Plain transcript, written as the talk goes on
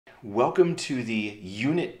Welcome to the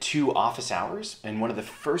Unit 2 office hours, and one of the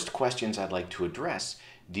first questions I'd like to address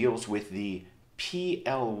deals with the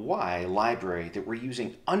PLY library that we're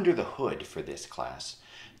using under the hood for this class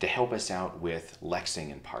to help us out with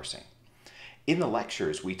lexing and parsing. In the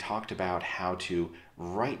lectures, we talked about how to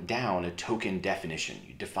write down a token definition.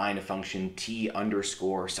 You define a function t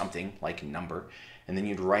underscore something like number, and then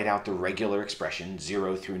you'd write out the regular expression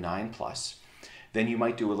 0 through 9 plus. Then you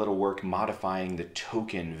might do a little work modifying the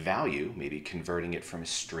token value, maybe converting it from a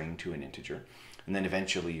string to an integer, and then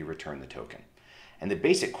eventually you return the token. And the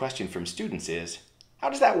basic question from students is, how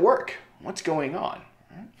does that work? What's going on?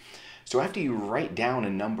 So after you write down a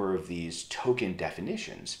number of these token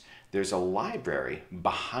definitions, there's a library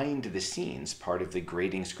behind the scenes, part of the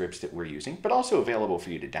grading scripts that we're using, but also available for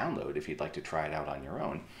you to download if you'd like to try it out on your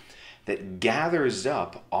own, that gathers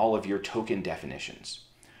up all of your token definitions.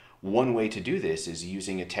 One way to do this is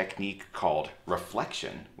using a technique called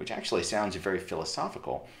reflection, which actually sounds very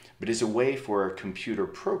philosophical, but is a way for a computer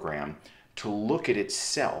program to look at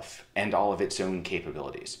itself and all of its own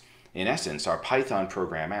capabilities. In essence, our Python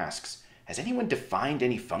program asks, has anyone defined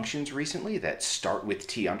any functions recently that start with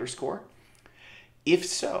t underscore? If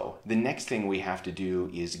so, the next thing we have to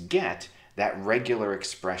do is get that regular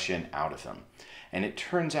expression out of them. And it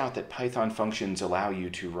turns out that Python functions allow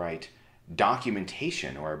you to write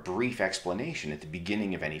documentation or a brief explanation at the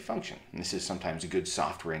beginning of any function. And this is sometimes a good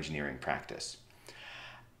software engineering practice.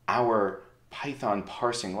 Our Python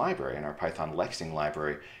parsing library and our Python lexing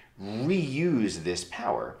library reuse this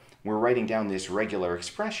power. We're writing down this regular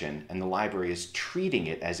expression and the library is treating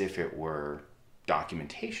it as if it were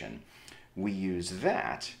documentation. We use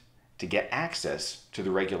that to get access to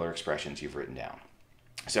the regular expressions you've written down.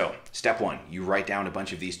 So, step one, you write down a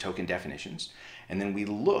bunch of these token definitions, and then we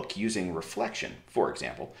look using reflection, for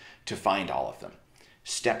example, to find all of them.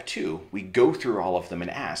 Step two, we go through all of them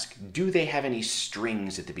and ask, do they have any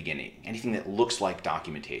strings at the beginning? Anything that looks like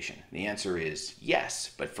documentation? The answer is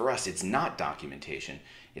yes, but for us it's not documentation,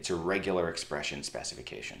 it's a regular expression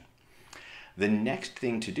specification. The next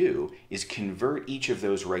thing to do is convert each of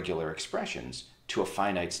those regular expressions to a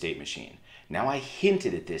finite state machine. Now I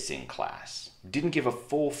hinted at this in class. Didn't give a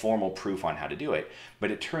full formal proof on how to do it,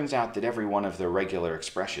 but it turns out that every one of the regular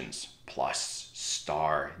expressions, plus,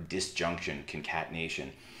 star, disjunction,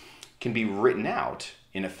 concatenation, can be written out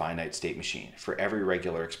in a finite state machine. For every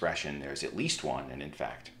regular expression, there's at least one, and in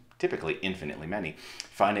fact, typically infinitely many,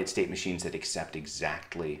 finite state machines that accept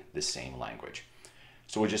exactly the same language.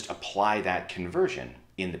 So we'll just apply that conversion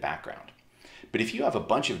in the background. But if you have a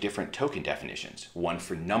bunch of different token definitions, one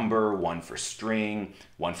for number, one for string,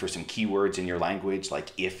 one for some keywords in your language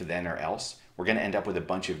like if, then, or else, we're going to end up with a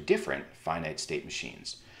bunch of different finite state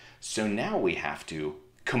machines. So now we have to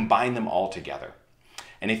combine them all together.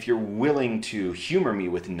 And if you're willing to humor me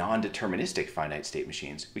with non-deterministic finite state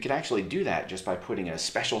machines, we could actually do that just by putting a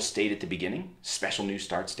special state at the beginning, special new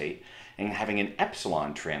start state, and having an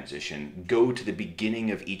epsilon transition go to the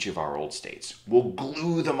beginning of each of our old states. We'll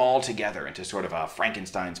glue them all together into sort of a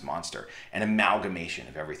Frankenstein's monster, an amalgamation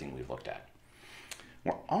of everything we've looked at.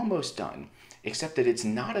 We're almost done, except that it's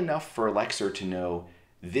not enough for a lexer to know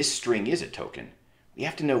this string is a token. We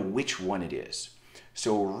have to know which one it is.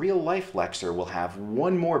 So a real-life lexer will have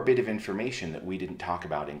one more bit of information that we didn't talk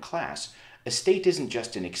about in class. A state isn't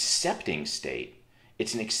just an accepting state.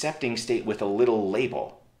 It's an accepting state with a little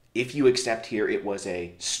label. If you accept here, it was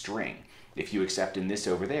a string. If you accept in this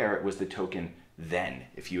over there, it was the token then.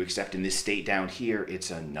 If you accept in this state down here,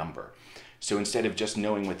 it's a number. So instead of just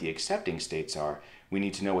knowing what the accepting states are, we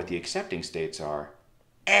need to know what the accepting states are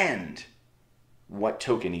and what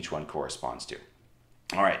token each one corresponds to.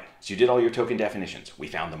 All right, so you did all your token definitions. We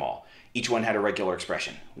found them all. Each one had a regular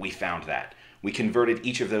expression. We found that. We converted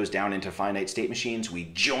each of those down into finite state machines.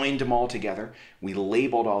 We joined them all together. We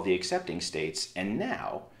labeled all the accepting states. And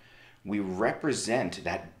now we represent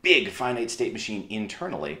that big finite state machine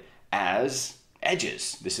internally as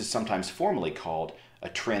edges. This is sometimes formally called a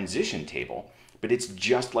transition table, but it's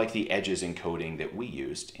just like the edges encoding that we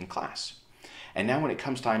used in class. And now when it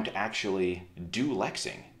comes time to actually do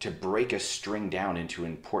lexing, to break a string down into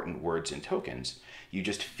important words and tokens, you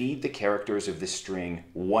just feed the characters of the string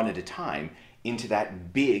one at a time into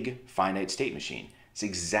that big finite state machine. It's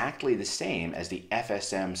exactly the same as the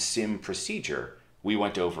FSM sim procedure we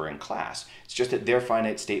went over in class. It's just that their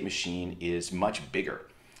finite state machine is much bigger.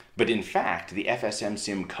 But in fact, the FSM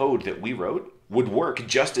sim code that we wrote would work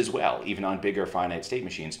just as well, even on bigger finite state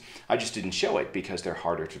machines. I just didn't show it because they're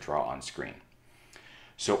harder to draw on screen.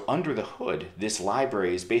 So under the hood, this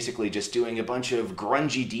library is basically just doing a bunch of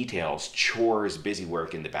grungy details, chores, busy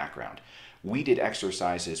work in the background. We did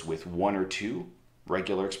exercises with one or two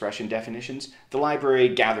regular expression definitions, the library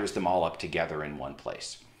gathers them all up together in one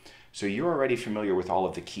place. So you're already familiar with all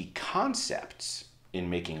of the key concepts in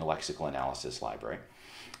making a lexical analysis library.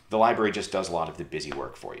 The library just does a lot of the busy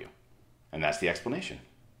work for you. And that's the explanation.